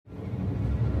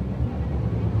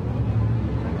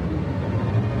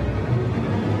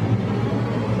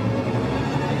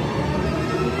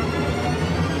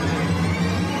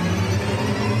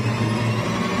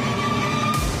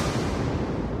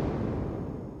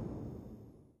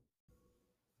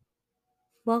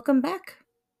welcome back.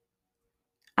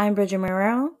 I'm Bridget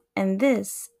Morero, and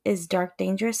this is Dark,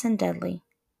 Dangerous, and Deadly.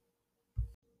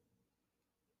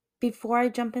 Before I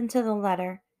jump into the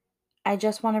letter, I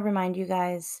just want to remind you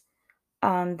guys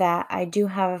that I do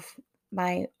have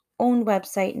my own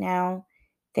website now,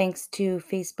 thanks to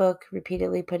Facebook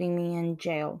repeatedly putting me in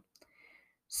jail.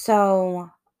 So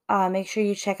make sure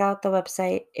you check out the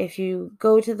website. If you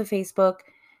go to the Facebook,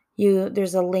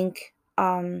 there's a link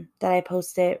that I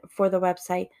posted for the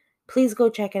website. Please go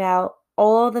check it out.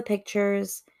 All the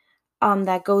pictures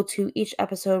that go to each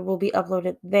episode will be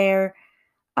uploaded there,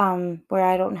 where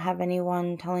I don't have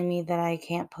anyone telling me that I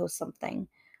can't post something.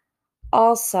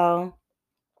 Also,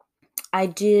 I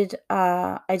did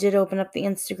open up the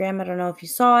Instagram. I don't know if you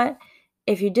saw it.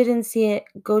 If you didn't see it,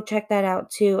 go check that out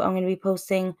too. I'm going to be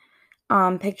posting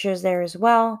pictures there as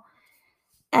well.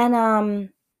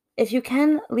 And if you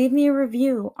can, leave me a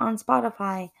review on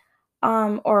Spotify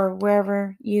or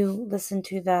wherever you listen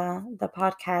to the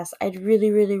podcast. I'd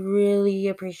really, really, really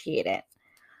appreciate it.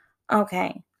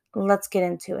 Okay, let's get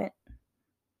into it.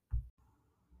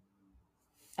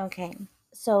 Okay,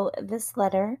 so this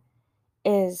letter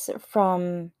is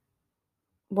from,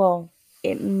 well,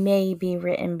 it may be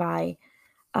written by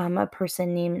a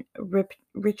person named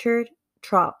Richard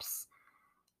Trops.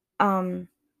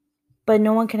 But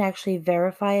no one can actually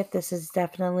verify if this is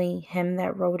definitely him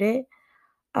that wrote it.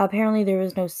 Apparently, there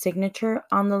was no signature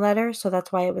on the letter, so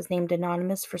that's why it was named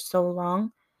anonymous for so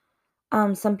long.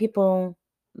 Some people,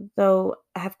 though,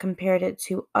 have compared it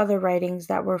to other writings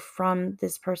that were from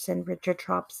this person, Richard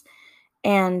Trops,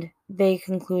 and they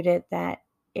concluded that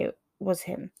it was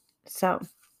him. So,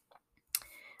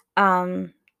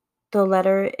 um, the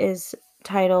letter is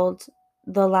titled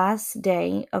The Last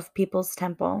Day of People's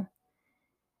Temple,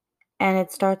 and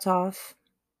it starts off,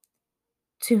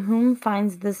 "To whom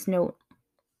finds this note,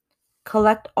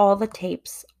 collect all the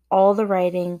tapes, all the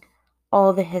writing,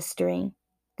 all the history.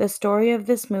 The story of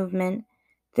this movement,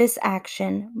 this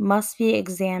action must be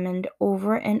examined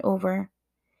over and over.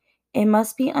 It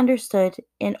must be understood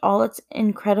in all its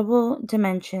incredible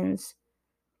dimensions.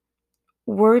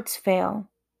 Words fail.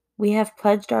 We have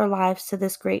pledged our lives to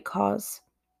this great cause.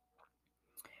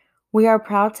 We are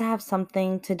proud to have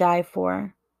something to die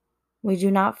for. We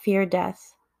do not fear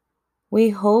death.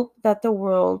 We hope that the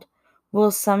world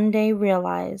will someday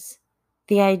realize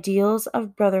the ideals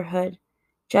of brotherhood,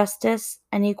 justice,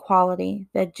 and equality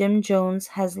that Jim Jones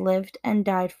has lived and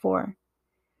died for.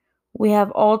 We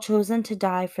have all chosen to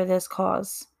die for this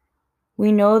cause.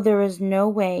 We know there is no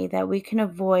way that we can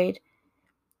avoid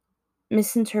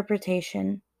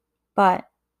misinterpretation, but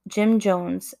Jim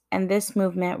Jones and this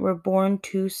movement were born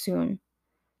too soon.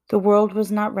 The world was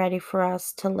not ready for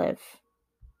us to live.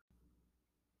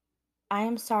 I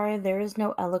am sorry there is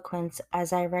no eloquence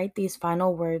as I write these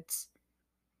final words.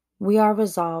 We are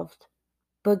resolved,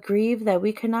 but grieve that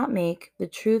we could not make the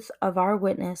truth of our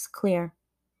witness clear.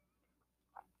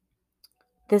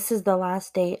 This is the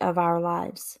last day of our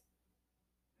lives.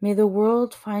 May the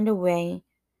world find a way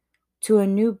to a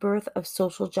new birth of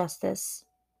social justice.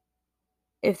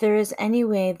 If there is any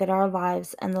way that our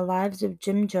lives and the lives of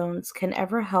Jim Jones can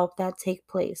ever help that take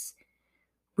place,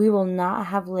 we will not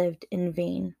have lived in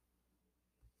vain.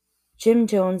 Jim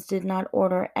Jones did not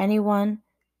order anyone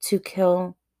to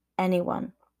kill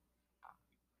anyone.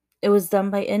 It was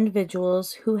done by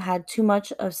individuals who had too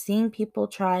much of seeing people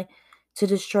try to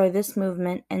destroy this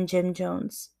movement and Jim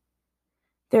Jones.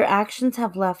 Their actions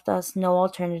have left us no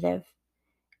alternative,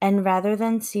 and rather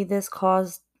than see this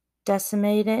cause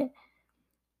decimated,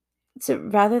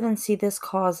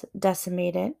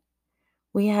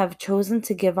 we have chosen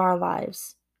to give our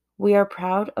lives. We are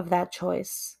proud of that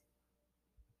choice.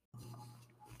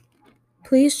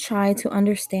 Please try to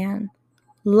understand.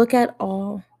 Look at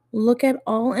all. Look at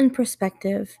all in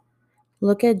perspective.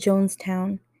 Look at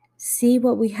Jonestown. See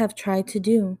what we have tried to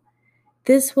do.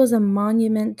 This was a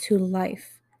monument to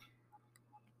life,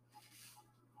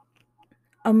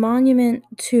 a monument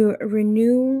to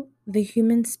renew the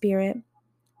human spirit,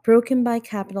 broken by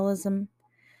capitalism,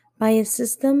 by a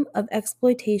system of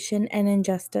exploitation and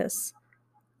injustice.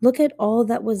 Look at all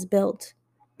that was built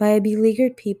by a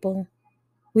beleaguered people.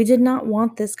 We did not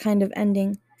want this kind of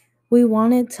ending. We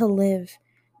wanted to live,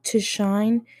 to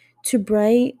shine, to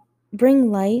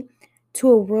bring light to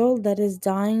a world that is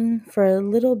dying for a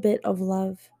little bit of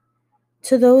love.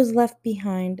 To those left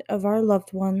behind of our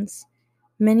loved ones,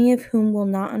 many of whom will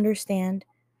not understand,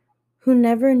 who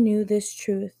never knew this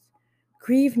truth,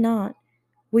 grieve not.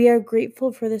 We are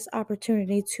grateful for this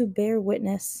opportunity to bear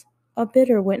witness, a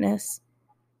bitter witness.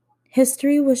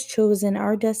 History was chosen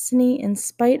our destiny in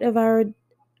spite of our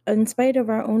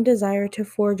own desire to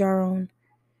forge our own.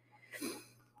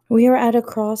 We are at a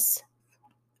cross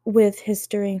with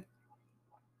history,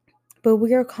 but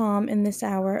we are calm in this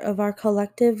hour of our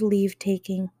collective leave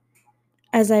taking.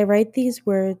 As I write these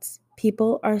words,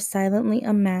 people are silently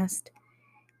amassed,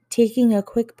 taking a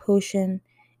quick potion,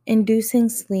 inducing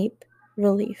sleep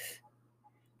relief.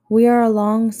 We are a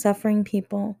long suffering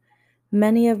people.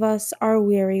 Many of us are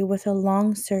weary with a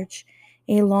long search,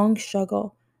 a long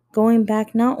struggle, going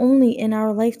back not only in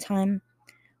our lifetime,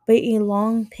 but a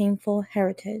long, painful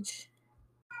heritage.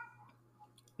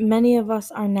 Many of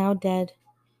us are now dead.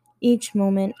 Each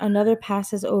moment, another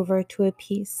passes over to a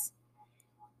peace.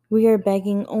 We are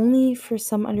begging only for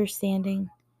some understanding.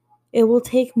 It will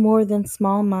take more than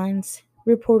small minds,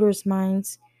 reporters'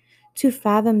 minds, to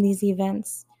fathom these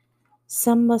events.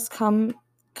 Some must come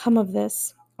of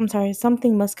this.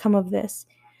 Something must come of this.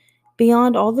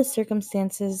 Beyond all the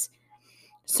circumstances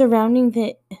surrounding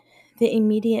the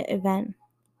immediate event,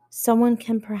 someone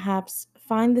can perhaps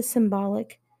find the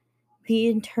symbolic, the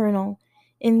eternal,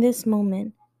 in this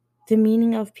moment, the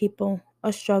meaning of people,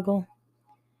 a struggle.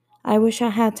 I wish I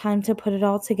had time to put it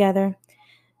all together,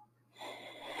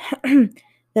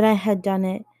 that I had done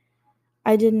it.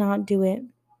 I did not do it.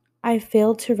 I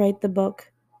failed to write the book.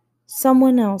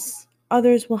 Someone else,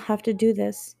 others will have to do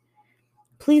this.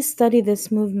 Please study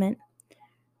this movement.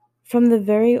 From the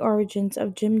very origins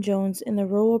of Jim Jones in the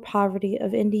rural poverty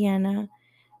of Indiana,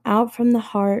 out from the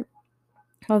heart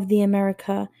of the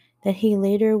America that he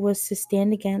later was to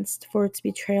stand against for its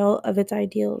betrayal of its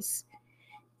ideals.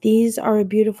 These are a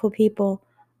beautiful people,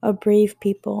 a brave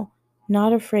people,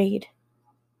 not afraid.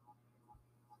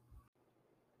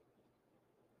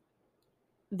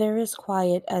 There is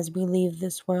quiet as we leave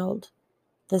this world.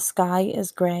 The sky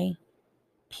is gray.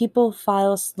 People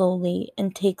file slowly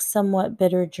and take somewhat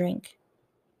bitter drink.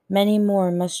 Many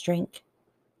more must drink.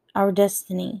 Our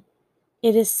destiny.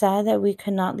 It is sad that we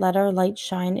could not let our light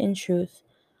shine in truth,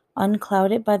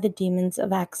 unclouded by the demons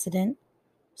of accident,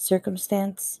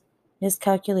 circumstance,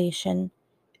 miscalculation,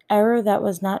 error that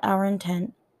was not our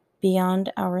intent,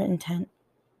 beyond our intent.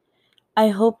 I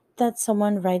hope that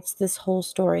someone writes this whole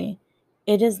story.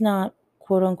 It is not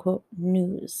quote unquote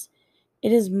news.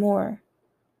 It is more.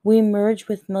 We merge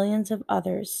with millions of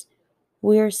others.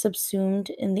 We are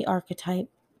subsumed in the archetype.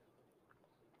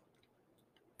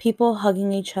 People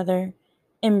hugging each other,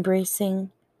 embracing.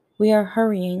 We are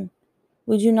hurrying.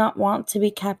 We do not want to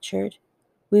be captured.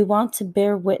 We want to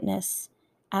bear witness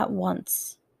at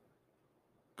once.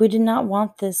 We did not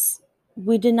want this.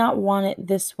 We did not want it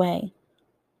this way.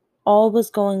 All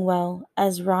was going well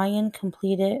as Ryan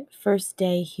completed first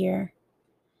day here.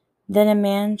 Then a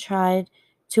man tried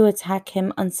to attack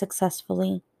him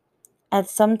unsuccessfully. At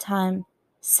some time,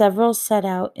 several set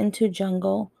out into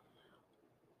jungle,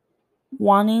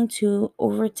 wanting to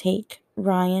overtake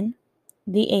Ryan,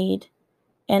 the aide,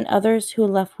 and others who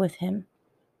left with him.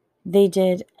 They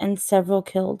did, and several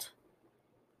killed.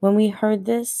 When we heard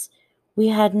this, we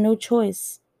had no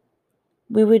choice.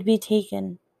 We would be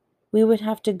taken. We would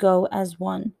have to go as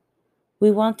one.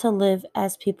 We want to live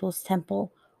as People's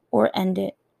Temple or end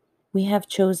it. We have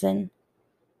chosen.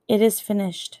 It is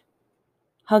finished.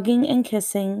 Hugging and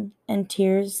kissing, and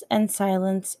tears and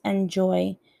silence and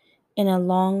joy in a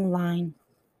long line.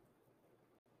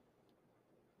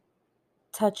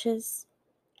 Touches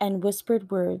and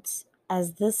whispered words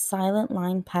as this silent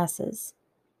line passes.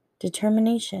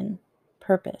 Determination,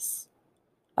 purpose.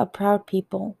 A proud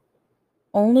people.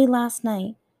 Only last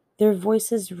night, their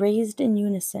voices raised in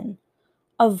unison,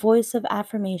 a voice of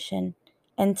affirmation,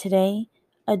 and today,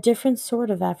 a different sort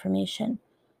of affirmation,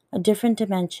 a different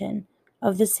dimension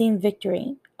of the same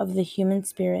victory of the human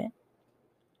spirit.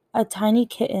 A tiny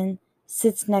kitten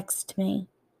sits next to me,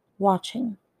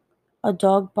 watching. A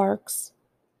dog barks.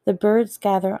 The birds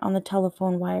gather on the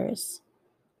telephone wires.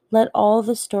 Let all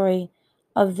the story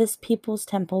of this people's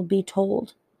temple be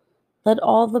told. Let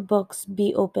all the books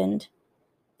be opened.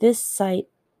 This sight,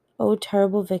 O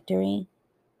terrible victory,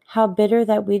 how bitter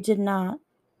that we did not,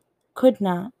 could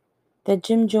not, that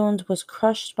Jim Jones was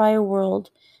crushed by a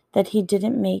world that he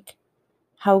didn't make.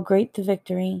 How great the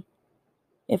victory.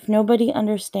 If nobody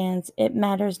understands, it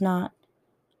matters not.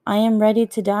 I am ready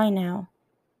to die now.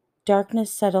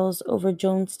 Darkness settles over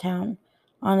Jonestown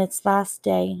on its last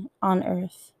day on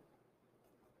earth.